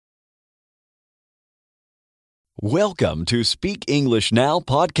Welcome to Speak English Now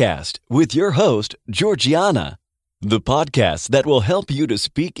podcast with your host, Georgiana, the podcast that will help you to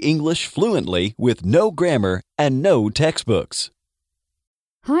speak English fluently with no grammar and no textbooks.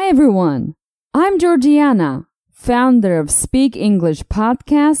 Hi everyone, I'm Georgiana, founder of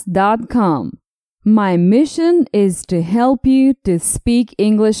SpeakEnglishPodcast.com. My mission is to help you to speak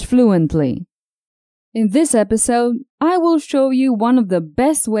English fluently. In this episode, I will show you one of the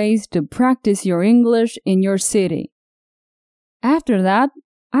best ways to practice your English in your city. After that,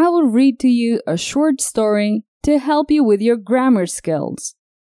 I will read to you a short story to help you with your grammar skills.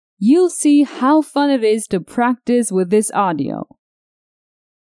 You'll see how fun it is to practice with this audio.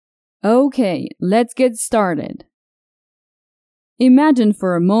 Okay, let's get started. Imagine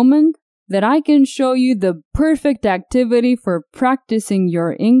for a moment that I can show you the perfect activity for practicing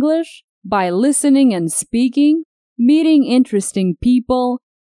your English by listening and speaking, meeting interesting people,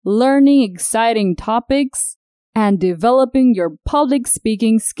 learning exciting topics, and developing your public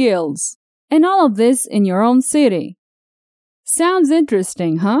speaking skills. And all of this in your own city. Sounds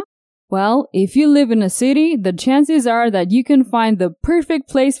interesting, huh? Well, if you live in a city, the chances are that you can find the perfect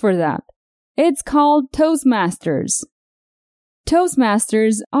place for that. It's called Toastmasters.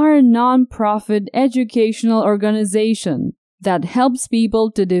 Toastmasters are a non-profit educational organization that helps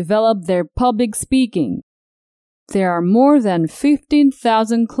people to develop their public speaking. There are more than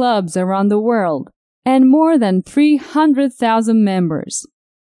 15,000 clubs around the world and more than 300,000 members.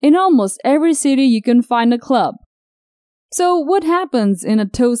 In almost every city you can find a club. So what happens in a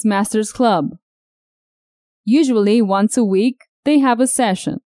Toastmasters club? Usually once a week, they have a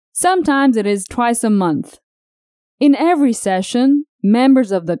session. Sometimes it is twice a month. In every session,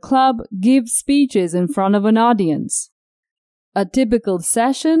 members of the club give speeches in front of an audience. A typical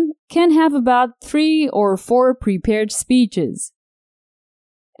session can have about 3 or 4 prepared speeches.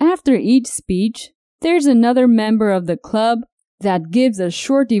 After each speech, there's another member of the club that gives a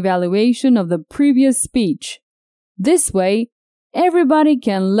short evaluation of the previous speech. This way, everybody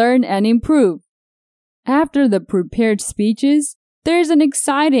can learn and improve. After the prepared speeches, there's an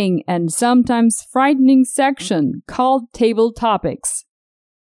exciting and sometimes frightening section called Table Topics.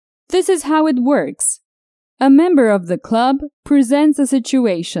 This is how it works. A member of the club presents a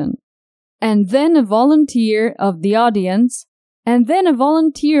situation, and then a volunteer of the audience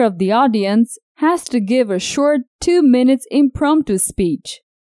has to give a short 2 minutes impromptu speech.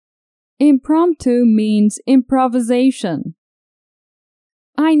 Impromptu means improvisation.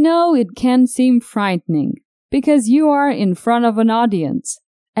 I know it can seem frightening because you are in front of an audience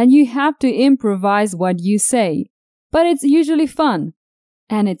and you have to improvise what you say, but it's usually fun.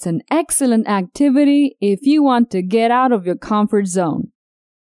 And it's an excellent activity if you want to get out of your comfort zone.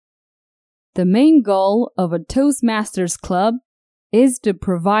 The main goal of a Toastmasters club is to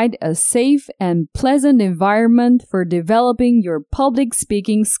provide a safe and pleasant environment for developing your public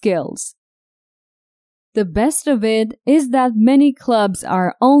speaking skills. The best of it is that many clubs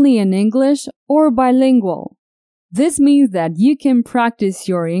are only in English or bilingual. This means that you can practice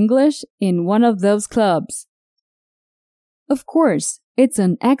your English in one of those clubs. Of course, it's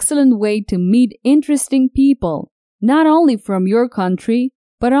an excellent way to meet interesting people, not only from your country,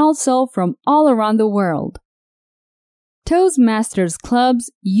 but also from all around the world. Toastmasters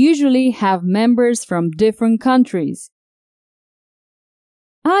clubs usually have members from different countries.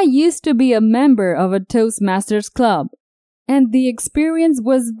 I used to be a member of a Toastmasters club, and the experience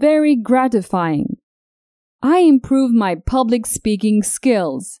was very gratifying. I improved my public speaking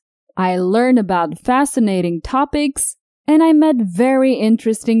skills. I learned about fascinating topics, and I met very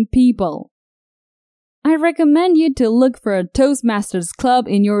interesting people. I recommend you to look for a Toastmasters club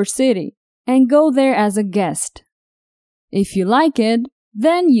in your city and go there as a guest. If you like it,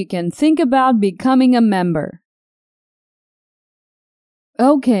 then you can think about becoming a member.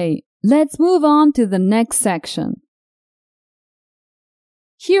 Okay, let's move on to the next section.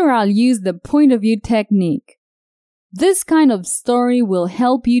 Here I'll use the point of view technique. This kind of story will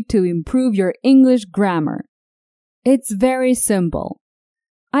help you to improve your English grammar. It's very simple.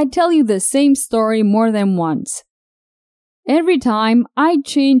 I tell you the same story more than once. Every time I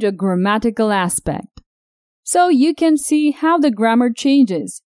change a grammatical aspect. So you can see how the grammar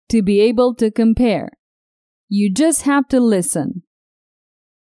changes to be able to compare. You just have to listen.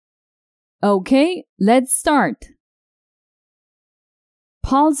 Okay, let's start.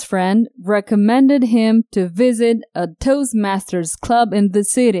 Paul's friend recommended him to visit a Toastmasters club in the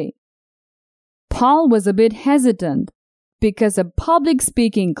city. Paul was a bit hesitant because a public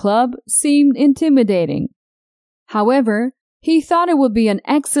speaking club seemed intimidating. However, he thought it would be an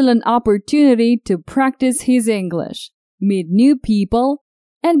excellent opportunity to practice his English, meet new people,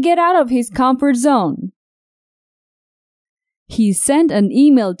 and get out of his comfort zone. He sent an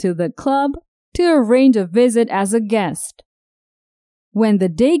email to the club to arrange a visit as a guest. When the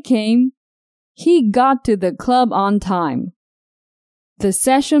day came, he got to the club on time. The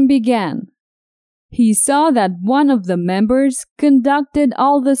session began. He saw that one of the members conducted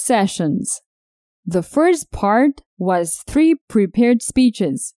all the sessions. The first part was 3 prepared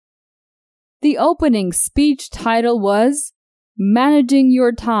speeches. The opening speech title was Managing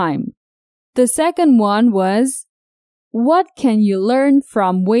Your Time. The second one was What Can You Learn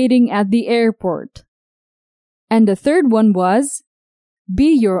from Waiting at the Airport? And the third one was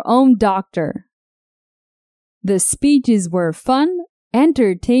Be Your Own Doctor. The speeches were fun,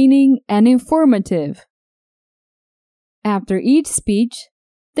 entertaining, and informative. After each speech,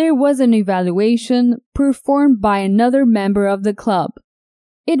 there was an evaluation performed by another member of the club.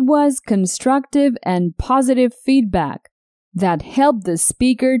 It was constructive and positive feedback that helped the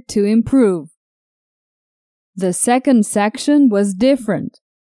speaker to improve. The second section was different.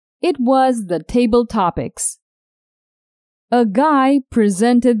 It was the table topics. A guy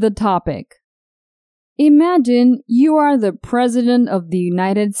presented the topic. Imagine you are the President of the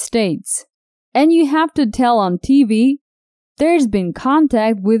United States, and you have to tell on TV there's been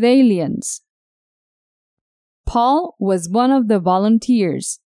contact with aliens. Paul was one of the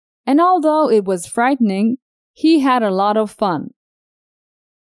volunteers, and although it was frightening, he had a lot of fun.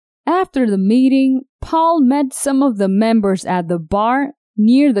 After the meeting, Paul met some of the members at the bar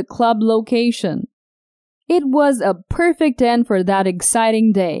near the club location. It was a perfect end for that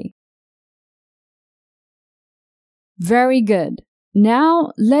exciting day. Very good.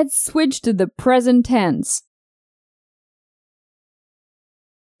 Now let's switch to the present tense.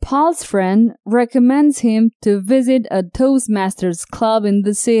 Paul's friend recommends him to visit a Toastmasters club in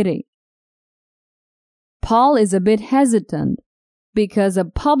the city. Paul is a bit hesitant because a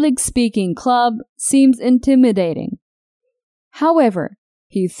public speaking club seems intimidating. However,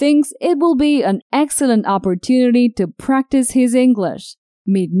 he thinks it will be an excellent opportunity to practice his English,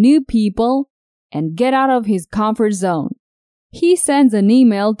 meet new people, and get out of his comfort zone. He sends an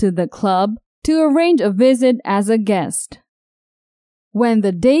email to the club to arrange a visit as a guest. When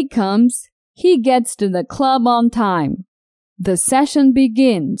the day comes, he gets to the club on time. The session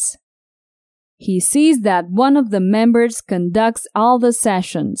begins. He sees that one of the members conducts all the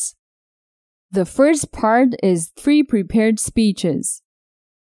sessions. The first part is 3 prepared speeches.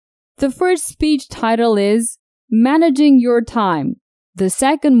 The first speech title is Managing Your Time. The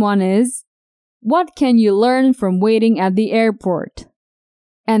second one is What Can You Learn from Waiting at the Airport?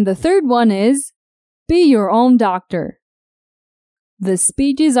 And the third one is Be Your Own Doctor. The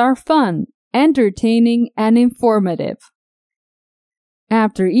speeches are fun, entertaining, and informative.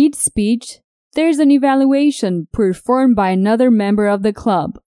 After each speech, there's an evaluation performed by another member of the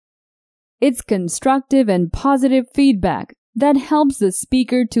club. It's constructive and positive feedback that helps the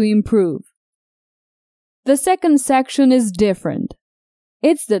speaker to improve. The second section is different.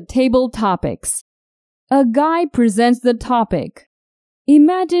 It's the table topics. A guy presents the topic.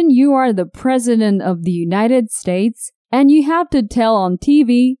 Imagine you are the President of the United States and you have to tell on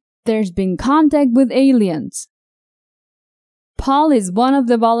TV there's been contact with aliens. Paul is one of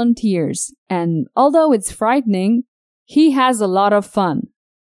the volunteers, and although it's frightening, he has a lot of fun.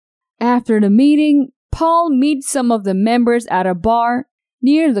 After the meeting, Paul meets some of the members at a bar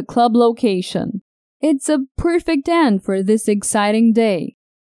near the club location. It's a perfect end for this exciting day.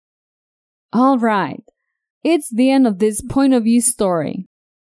 All right, it's the end of this point of view story.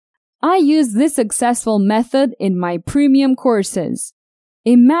 I use this successful method in my premium courses.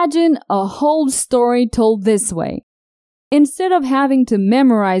 Imagine a whole story told this way. Instead of having to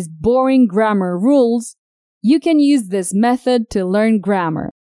memorize boring grammar rules, you can use this method to learn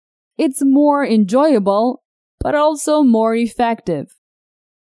grammar. It's more enjoyable, but also more effective.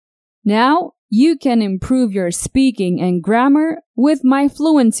 Now, you can improve your speaking and grammar with my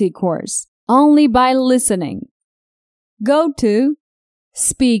fluency course, only by listening. Go to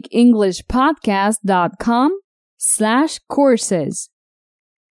speakenglishpodcast.com/courses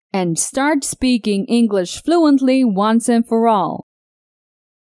and start speaking English fluently once and for all.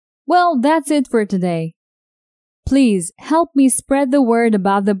 Well, that's it for today. Please help me spread the word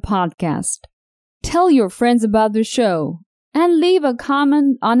about the podcast. Tell your friends about the show and leave a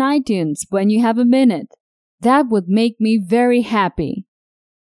comment on iTunes when you have a minute. That would make me very happy.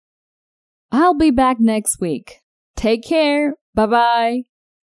 I'll be back next week. Take care. Bye-bye.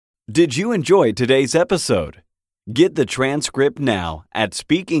 Did you enjoy today's episode? Get the transcript now at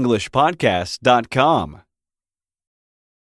speakenglishpodcast.com.